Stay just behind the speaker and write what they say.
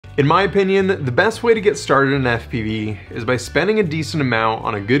In my opinion, the best way to get started in FPV is by spending a decent amount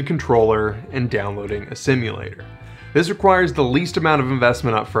on a good controller and downloading a simulator. This requires the least amount of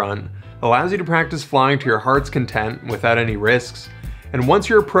investment up front, allows you to practice flying to your heart's content without any risks, and once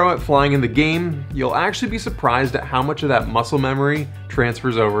you're a pro at flying in the game, you'll actually be surprised at how much of that muscle memory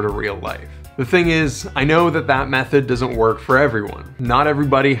transfers over to real life. The thing is, I know that method doesn't work for everyone. Not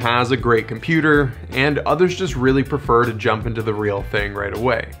everybody has a great computer, and others just really prefer to jump into the real thing right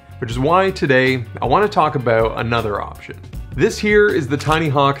away. Which is why today, I want to talk about another option. This here is the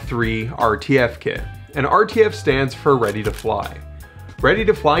Tinyhawk 3 RTF kit, and RTF stands for Ready to Fly. Ready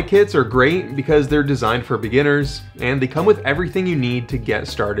to Fly kits are great because they're designed for beginners, and they come with everything you need to get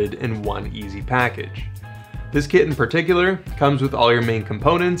started in one easy package. This kit in particular comes with all your main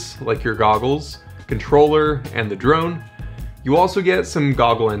components, like your goggles, controller, and the drone. You also get some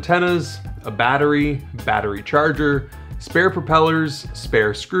goggle antennas, a battery charger, spare propellers,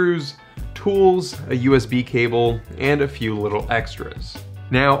 spare screws, tools, a USB cable, and a few little extras.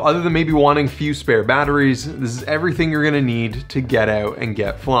 Now, other than maybe wanting a few spare batteries, this is everything you're gonna need to get out and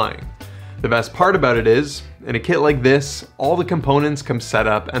get flying. The best part about it is, in a kit like this, all the components come set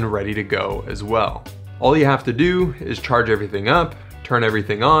up and ready to go as well. All you have to do is charge everything up, turn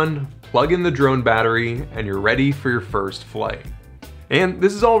everything on, plug in the drone battery, and you're ready for your first flight. And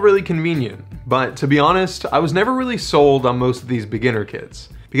this is all really convenient, but to be honest, I was never really sold on most of these beginner kits,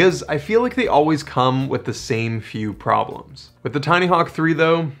 because I feel like they always come with the same few problems. With the Tinyhawk 3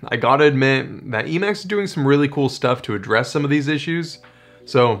 though, I gotta admit that Emax is doing some really cool stuff to address some of these issues,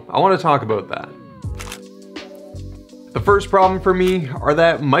 so I wanna talk about that. The first problem for me are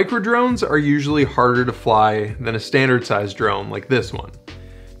that micro drones are usually harder to fly than a standard sized drone like this one.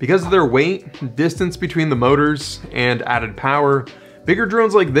 Because of their weight, distance between the motors, and added power, bigger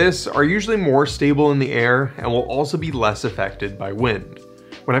drones like this are usually more stable in the air and will also be less affected by wind.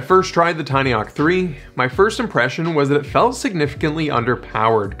 When I first tried the Tinyhawk 3, my first impression was that it felt significantly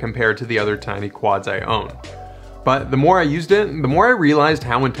underpowered compared to the other tiny quads I own. But the more I used it, the more I realized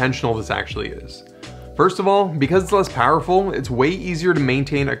how intentional this actually is. First of all, because it's less powerful, it's way easier to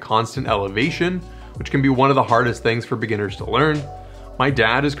maintain a constant elevation, which can be one of the hardest things for beginners to learn. My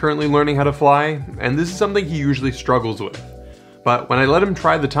dad is currently learning how to fly, and this is something he usually struggles with. But when I let him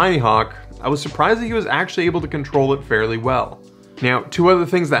try the Tinyhawk, I was surprised that he was actually able to control it fairly well. Now, two other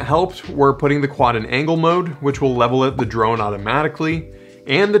things that helped were putting the quad in angle mode, which will level out the drone automatically,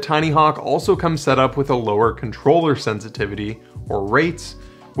 and the Tinyhawk also comes set up with a lower controller sensitivity, or rates,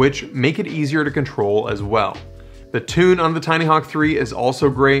 which make it easier to control as well. The tune on the Tinyhawk 3 is also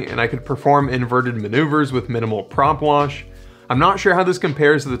great, and I could perform inverted maneuvers with minimal prop wash. I'm not sure how this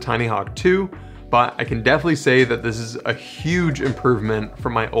compares to the Tinyhawk 2, but I can definitely say that this is a huge improvement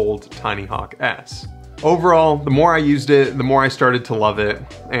from my old Tinyhawk S. Overall, the more I used it, the more I started to love it,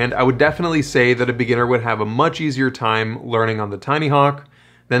 and I would definitely say that a beginner would have a much easier time learning on the Tinyhawk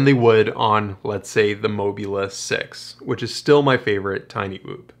than they would on, let's say, the Mobula 6, which is still my favorite tiny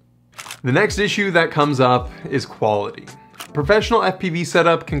whoop. The next issue that comes up is quality. A professional FPV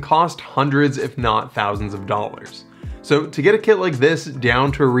setup can cost hundreds if not thousands of dollars. So to get a kit like this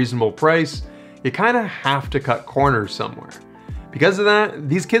down to a reasonable price, you kinda have to cut corners somewhere. Because of that,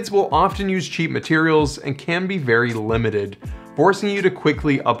 these kits will often use cheap materials and can be very limited, forcing you to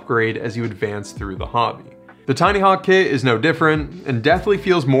quickly upgrade as you advance through the hobby. The Tinyhawk kit is no different, and definitely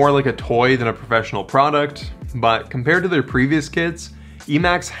feels more like a toy than a professional product, but compared to their previous kits,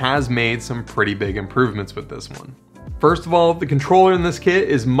 Emax has made some pretty big improvements with this one. First of all, the controller in this kit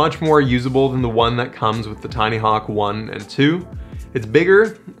is much more usable than the one that comes with the Tinyhawk 1 and 2. It's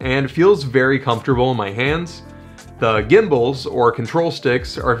bigger and feels very comfortable in my hands. The gimbals, or control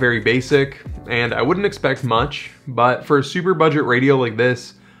sticks, are very basic, and I wouldn't expect much, but for a super budget radio like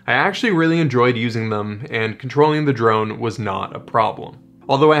this, I actually really enjoyed using them, and controlling the drone was not a problem.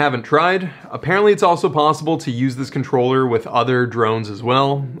 Although I haven't tried, apparently it's also possible to use this controller with other drones as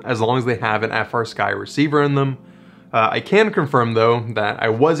well, as long as they have an FrSky receiver in them. I can confirm though that I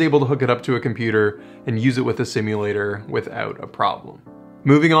was able to hook it up to a computer and use it with a simulator without a problem.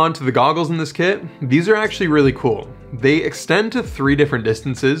 Moving on to the goggles in this kit, these are actually really cool. They extend to 3 different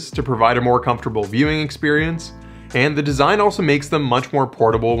distances to provide a more comfortable viewing experience, and the design also makes them much more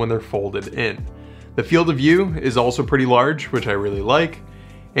portable when they're folded in. The field of view is also pretty large, which I really like,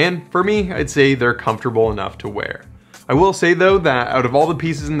 and for me, I'd say they're comfortable enough to wear. I will say though that out of all the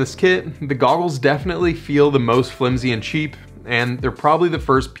pieces in this kit, the goggles definitely feel the most flimsy and cheap, and they're probably the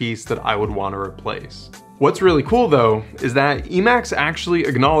first piece that I would want to replace. What's really cool though, is that Emax actually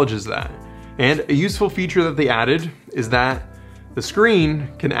acknowledges that, and a useful feature that they added is that the screen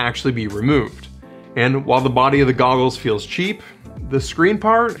can actually be removed. And while the body of the goggles feels cheap, the screen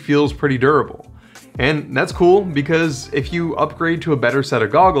part feels pretty durable. And that's cool because if you upgrade to a better set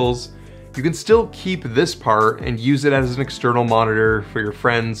of goggles, you can still keep this part and use it as an external monitor for your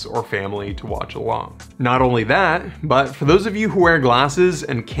friends or family to watch along. Not only that, but for those of you who wear glasses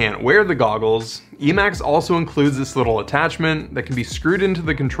and can't wear the goggles, Emax also includes this little attachment that can be screwed into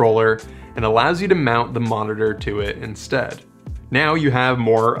the controller and allows you to mount the monitor to it instead. Now you have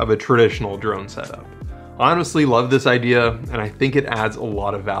more of a traditional drone setup. I honestly love this idea, and I think it adds a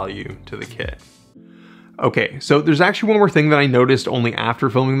lot of value to the kit. Okay, so there's actually one more thing that I noticed only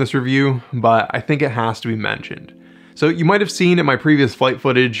after filming this review, but I think it has to be mentioned. So you might have seen in my previous flight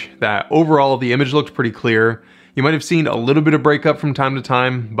footage that overall the image looked pretty clear. You might have seen a little bit of breakup from time to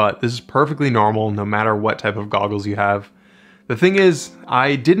time, but this is perfectly normal no matter what type of goggles you have. The thing is,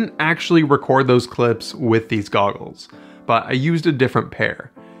 I didn't actually record those clips with these goggles, but I used a different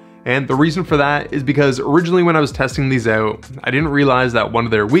pair. And the reason for that is because originally when I was testing these out, I didn't realize that one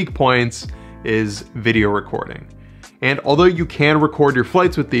of their weak points is video recording. And although you can record your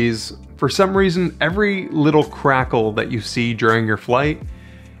flights with these, for some reason every little crackle that you see during your flight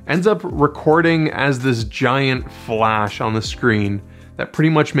ends up recording as this giant flash on the screen that pretty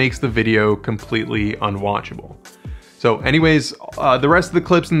much makes the video completely unwatchable. So anyways, the rest of the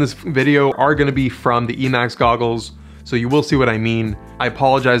clips in this video are going to be from the Emax goggles, so you will see what I mean. I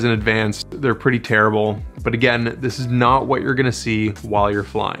apologize in advance, they're pretty terrible, but again, this is not what you're going to see while you're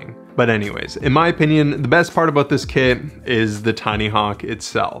flying. But anyways, in my opinion, the best part about this kit is the Tinyhawk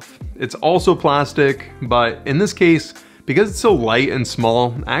itself. It's also plastic, but in this case, because it's so light and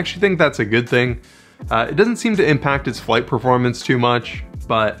small, I actually think that's a good thing. It doesn't seem to impact its flight performance too much,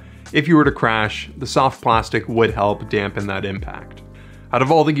 but if you were to crash, the soft plastic would help dampen that impact. Out of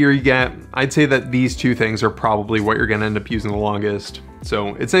all the gear you get, I'd say that these two things are probably what you're gonna end up using the longest.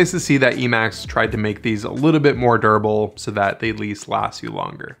 So it's nice to see that Emax tried to make these a little bit more durable so that they at least last you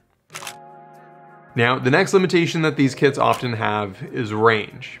longer. Now, the next limitation that these kits often have is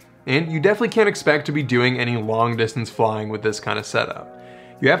range. And you definitely can't expect to be doing any long distance flying with this kind of setup.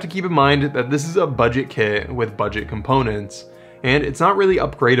 You have to keep in mind that this is a budget kit with budget components, and it's not really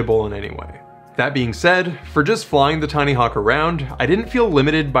upgradable in any way. That being said, for just flying the Tinyhawk around, I didn't feel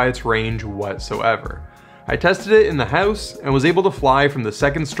limited by its range whatsoever. I tested it in the house and was able to fly from the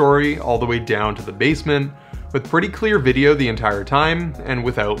second story all the way down to the basement with pretty clear video the entire time and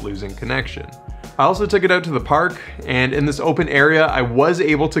without losing connection. I also took it out to the park, and in this open area, I was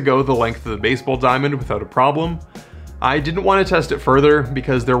able to go the length of the baseball diamond without a problem. I didn't want to test it further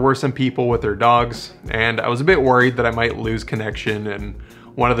because there were some people with their dogs, and I was a bit worried that I might lose connection and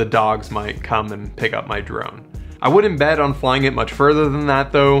one of the dogs might come and pick up my drone. I wouldn't bet on flying it much further than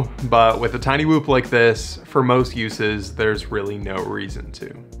that though, but with a tiny whoop like this, for most uses, there's really no reason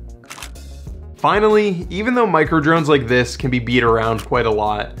to. Finally, even though micro drones like this can be beat around quite a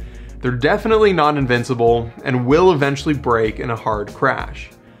lot, they're definitely not invincible and will eventually break in a hard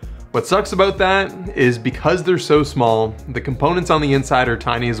crash. What sucks about that is because they're so small, the components on the inside are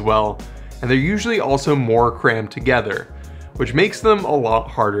tiny as well, and they're usually also more crammed together, which makes them a lot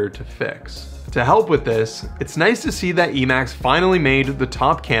harder to fix. To help with this, it's nice to see that Emax finally made the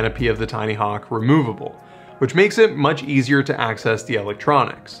top canopy of the Tinyhawk removable, which makes it much easier to access the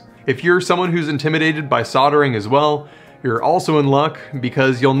electronics. If you're someone who's intimidated by soldering as well, you're also in luck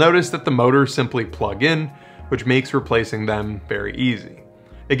because you'll notice that the motors simply plug in, which makes replacing them very easy.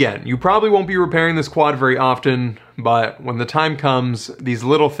 Again, you probably won't be repairing this quad very often, but when the time comes, these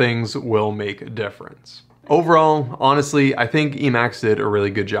little things will make a difference. Overall, honestly, I think Emax did a really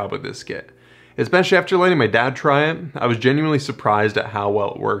good job with this kit. Especially after letting my dad try it, I was genuinely surprised at how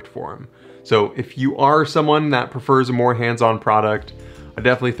well it worked for him. So if you are someone that prefers a more hands-on product, I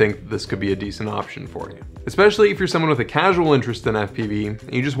definitely think this could be a decent option for you. Especially if you're someone with a casual interest in FPV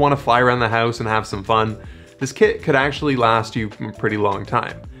and you just want to fly around the house and have some fun, this kit could actually last you a pretty long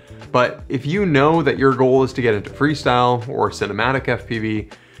time. But if you know that your goal is to get into freestyle or cinematic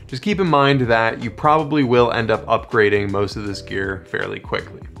FPV, just keep in mind that you probably will end up upgrading most of this gear fairly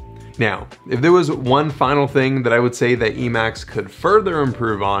quickly. Now, if there was one final thing that I would say that Emax could further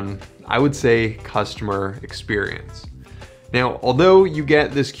improve on, I would say customer experience. Now, although you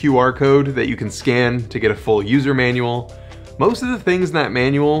get this QR code that you can scan to get a full user manual, most of the things in that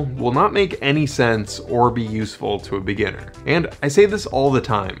manual will not make any sense or be useful to a beginner. And I say this all the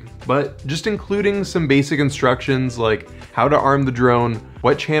time, but just including some basic instructions like how to arm the drone,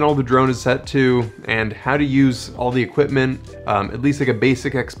 what channel the drone is set to, and how to use all the equipment, at least like a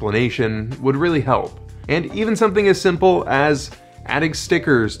basic explanation, would really help. And even something as simple as adding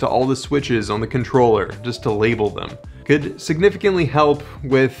stickers to all the switches on the controller just to label them could significantly help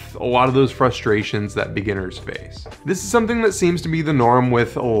with a lot of those frustrations that beginners face. This is something that seems to be the norm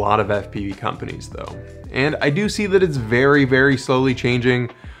with a lot of FPV companies though. And I do see that it's very, very slowly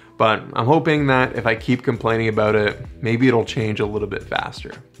changing, but I'm hoping that if I keep complaining about it, maybe it'll change a little bit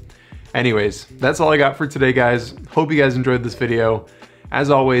faster. Anyways, that's all I got for today, guys. Hope you guys enjoyed this video. As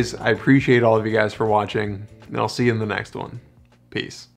always, I appreciate all of you guys for watching, and I'll see you in the next one. Peace.